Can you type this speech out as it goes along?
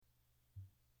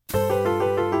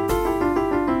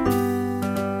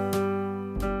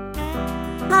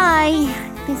Hi,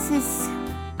 this is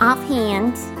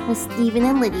Offhand with Stephen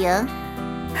and Lydia.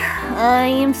 I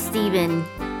am Steven.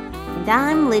 And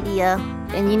I'm Lydia.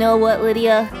 And you know what,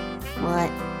 Lydia? What?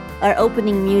 Our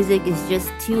opening music is just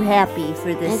too happy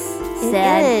for this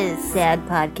sad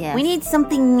podcast. We need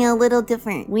something a little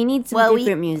different. We need some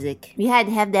different music. We had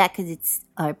to have that because it's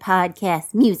our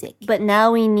podcast music. But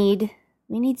now we need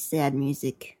sad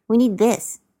music. We need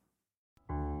this.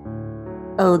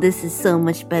 Oh, this is so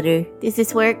much better. Does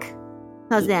this work?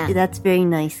 How's that? That's very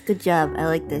nice. Good job. I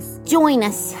like this. Join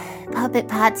us, Puppet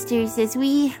Podsters, as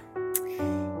we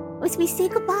say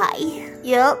goodbye.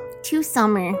 Yep. To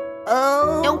summer.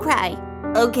 Oh. Don't cry.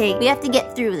 Okay. We have to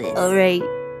get through this. All right.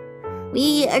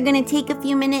 We are going to take a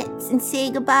few minutes and say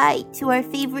goodbye to our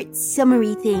favorite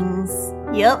summery things.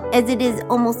 Yep. As it is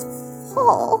almost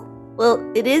fall. Well,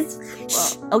 it is.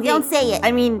 Well, okay. Don't say it.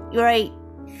 I mean, you're right.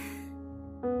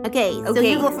 Okay, so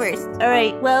you go first. All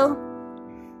right, well,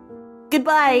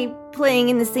 goodbye playing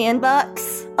in the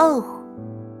sandbox.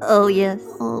 Oh, yes.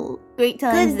 Oh, great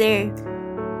times there.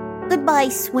 Goodbye,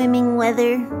 swimming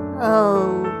weather.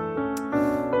 Oh.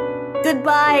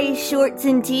 Goodbye, shorts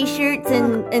and t-shirts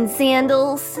and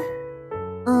sandals.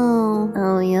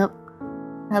 Oh, yep.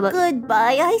 How about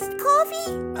goodbye, iced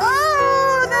coffee?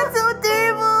 Oh, that's so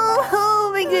terrible. Oh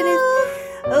my goodness.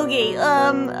 Okay,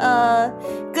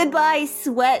 goodbye,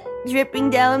 sweat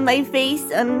dripping down my face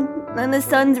and the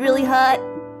sun's really hot.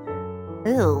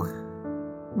 Ew.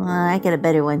 Well, I got a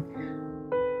better one.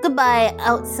 Goodbye,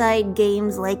 outside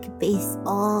games like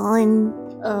baseball and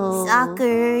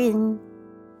soccer and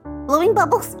blowing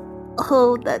bubbles.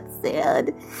 Oh, that's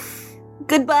sad.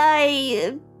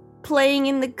 Goodbye, playing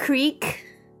in the creek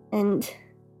and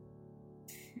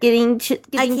getting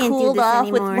cooled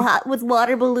off with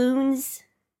water balloons.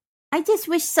 I just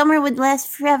wish summer would last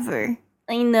forever.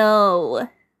 I know.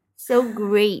 So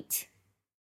great.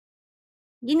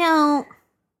 You know,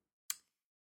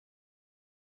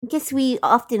 I guess we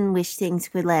often wish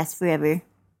things would last forever.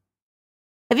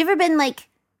 Have you ever been,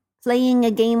 playing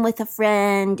a game with a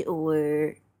friend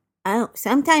or...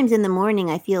 sometimes in the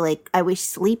morning I feel like I wish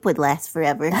sleep would last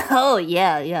forever. Oh,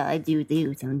 yeah, I do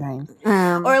sometimes.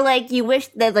 Or you wish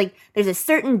that there's a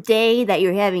certain day that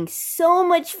you're having so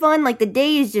much fun, the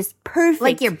day is just perfect.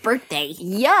 Like your birthday.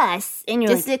 Yes. And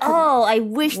you're I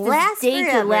wish this day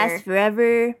could last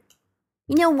forever.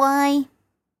 You know why?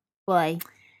 Why?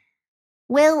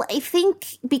 Well, I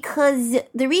think because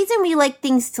the reason we like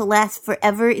things to last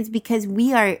forever is because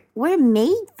we're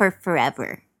made for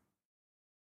forever.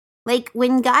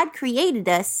 When God created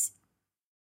us,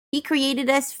 He created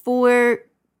us to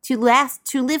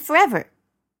live forever.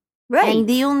 Right. And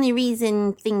the only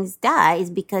reason things die is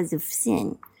because of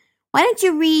sin. Why don't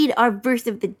you read our verse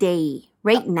of the day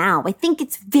right now? I think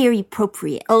it's very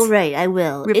appropriate. Oh, right, I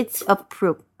will. It's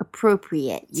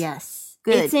appropriate. Yes.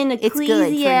 Good. It's in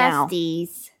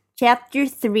Ecclesiastes chapter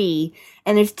 3,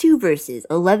 and there's 2 verses,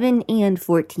 11 and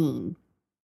 14.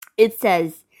 It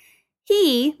says,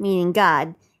 He, meaning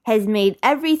God, has made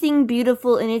everything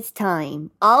beautiful in its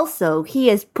time. Also, He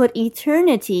has put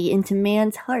eternity into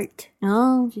man's heart.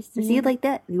 Oh, just to see it like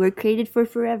that. We were created for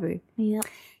forever. Yeah.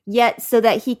 Yet, so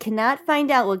that he cannot find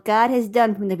out what God has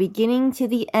done from the beginning to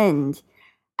the end,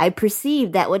 I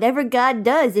perceive that whatever God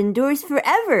does endures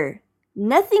forever.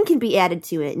 Nothing can be added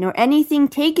to it, nor anything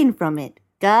taken from it.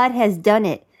 God has done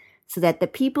it, so that the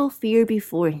people fear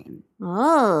before Him.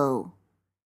 Oh.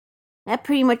 That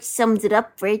pretty much sums it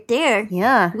up right there.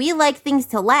 Yeah. We like things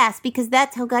to last because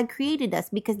that's how God created us,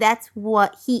 because that's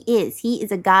what He is. He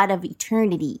is a God of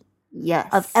eternity. Yes.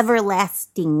 Of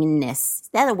everlastingness. Is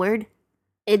that a word?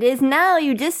 It is now.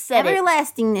 You just said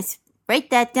everlastingness. Write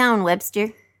that down,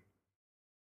 Webster.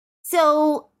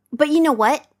 So, but you know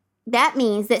what? That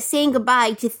means that saying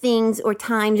goodbye to things or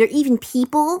times or even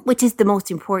people, which is the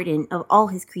most important of all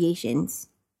His creations,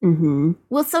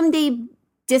 will someday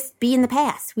just be in the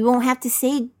past. We won't have to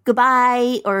say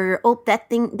goodbye or,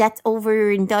 that's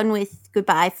over and done with,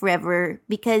 goodbye forever,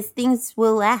 because things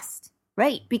will last.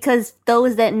 Right, because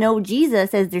those that know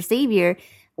Jesus as their Savior,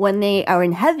 when they are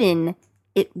in heaven,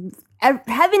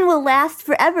 heaven will last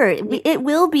forever. It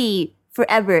will be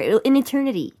forever, in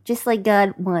eternity, just like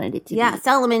God wanted it to be. Yeah,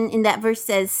 Solomon in that verse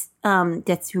says,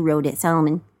 that's who wrote it,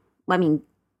 Solomon. Well, I mean,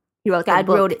 God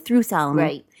wrote it through Solomon.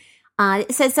 Right.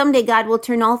 It says someday God will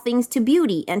turn all things to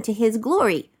beauty and to His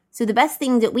glory. So the best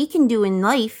thing that we can do in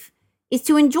life is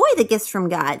to enjoy the gifts from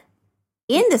God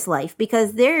in this life,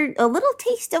 because they're a little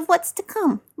taste of what's to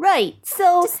come. Right.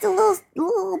 So just a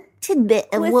little tidbit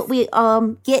of what we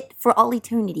get for all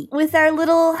eternity. With our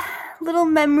little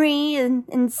memory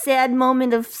and sad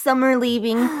moment of summer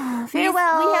leaving,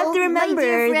 Farewell. We have to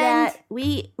remember that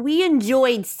we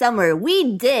enjoyed summer.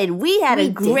 We did. We had a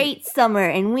great summer,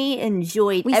 and we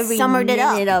enjoyed every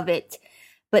minute of it.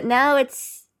 But now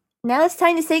it's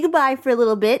time to say goodbye for a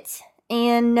little bit,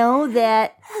 and know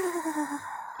that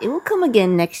it will come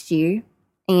again next year,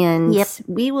 and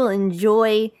we will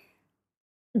enjoy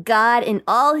God and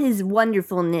all His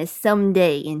wonderfulness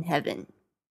someday in heaven.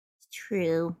 It's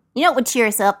true. You know what would cheer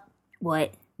us up?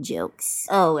 What? Jokes.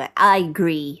 Oh, I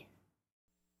agree.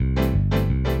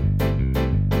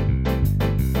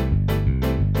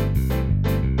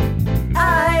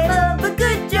 I love a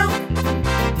good joke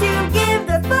to give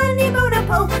the funny bone a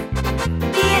poke.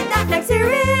 Be it knock-knocks or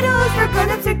riddles for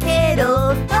grown-ups or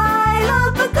kiddles. I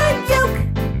love a good joke.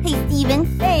 Hey, Steven.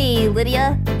 Hey,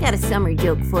 Lydia. Got a summer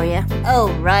joke for you.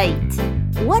 Oh, right.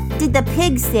 What did the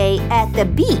pig say at the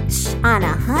beach on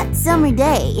a hot summer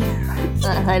day?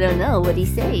 I don't know. What'd he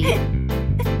say?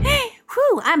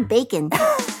 Whew, I'm baking.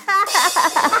 Oh,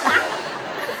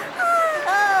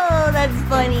 that's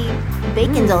funny.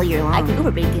 Bacon's all year long. I can go for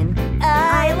bacon.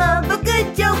 I love a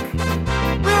good joke.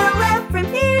 We'll laugh from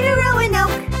here to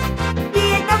Roanoke. Be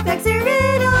it knock-knocks or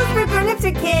riddles for grown-ups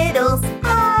or kiddles.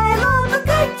 I love a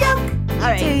good joke.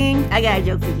 All right. I got a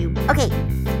joke for you. Okay.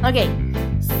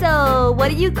 So, what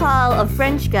do you call a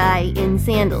French guy in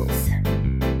sandals?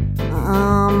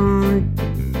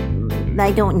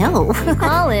 I don't know. You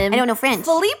call him... I don't know French.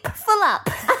 Philippe Philop.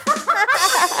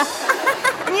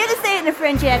 And you have to say it in a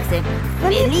French accent.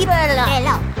 Philippe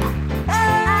Philop.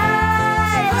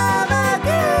 I love a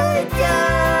good joke.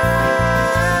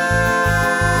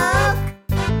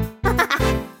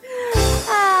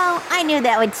 Oh, I knew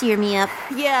that would cheer me up.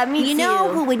 Yeah, me too. You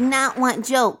know who would not want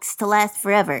jokes to last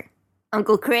forever?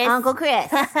 Uncle Chris? Uncle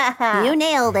Chris. You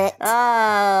nailed it.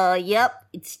 Oh, yep.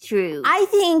 It's true. I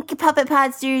think, Puppet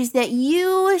Podsters, that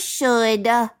you should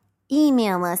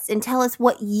email us and tell us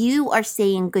what you are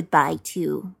saying goodbye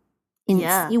to.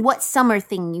 What summer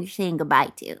thing you're saying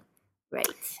goodbye to. Right.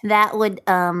 That would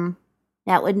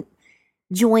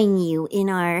join you in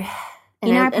our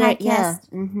podcast. Yeah.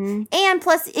 Mm-hmm. And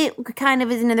plus, it kind of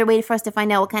is another way for us to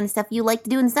find out what kind of stuff you like to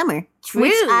do in summer. True.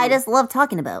 Which I just love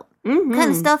talking about. Mm-hmm. What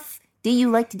kind of stuff do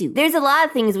you like to do? There's a lot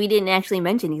of things we didn't actually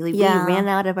mention. We ran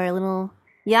out of our little...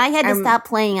 Yeah, I had to stop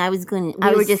playing. We were going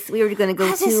to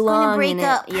go too long. Break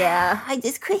up. Yeah. I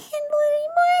just couldn't handle it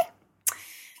anymore.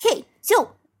 Okay,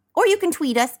 so, or you can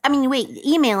tweet us.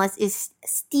 Email us is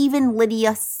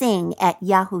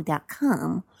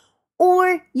StephenLydiaSing@yahoo.com.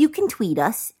 Or you can tweet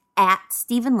us at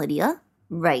StephenLydia.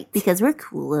 Right. Because we're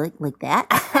cool like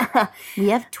that. We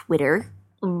have Twitter.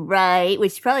 Right,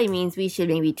 which probably means we should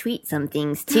maybe tweet some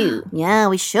things too. Yeah,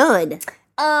 we should.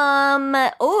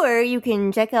 Or you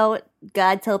can check out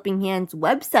God's Helping Hand's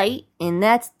website, and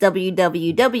that's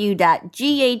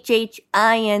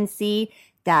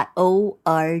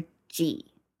www.ghhinc.org.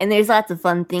 And there's lots of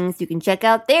fun things you can check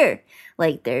out there.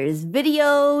 Like there's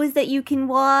videos that you can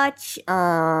watch,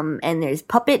 and there's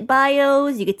puppet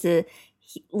bios. You get to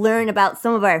learn about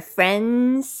some of our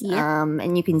friends,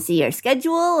 and you can see our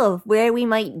schedule of where we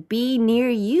might be near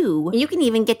you. You can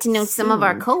even get to know some of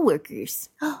our coworkers.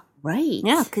 Right.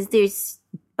 Yeah, because there's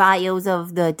bios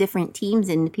of the different teams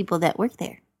and the people that work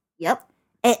there. Yep.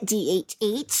 At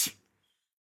GHH.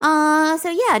 So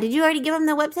yeah, did you already give them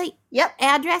the website? Yep.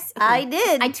 Address? Okay. I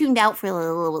did. I tuned out for a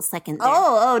little second there.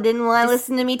 Oh, didn't want to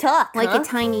listen to me talk, like a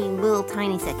tiny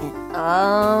second.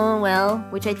 Oh, well.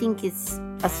 Which I think is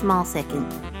a small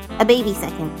second. A baby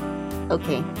second.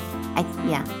 Okay.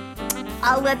 Yeah.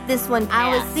 I'll let this one pass. I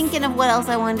was thinking of what else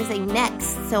I wanted to say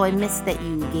next, so I missed that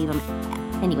you gave them.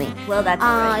 Anyway. Well, that's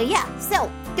all right. Yeah,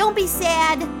 so don't be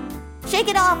sad. Shake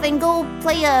it off and go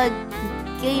play a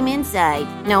game inside.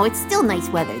 No, it's still nice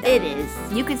weather, though. It is.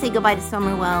 You can say goodbye to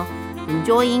summer while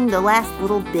enjoying the last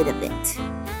little bit of it.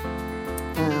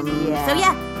 So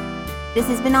yeah, this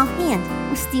has been Offhand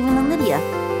with Stephen and Lydia.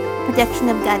 Production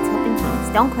of God's Helping Hands.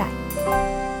 Don't cry.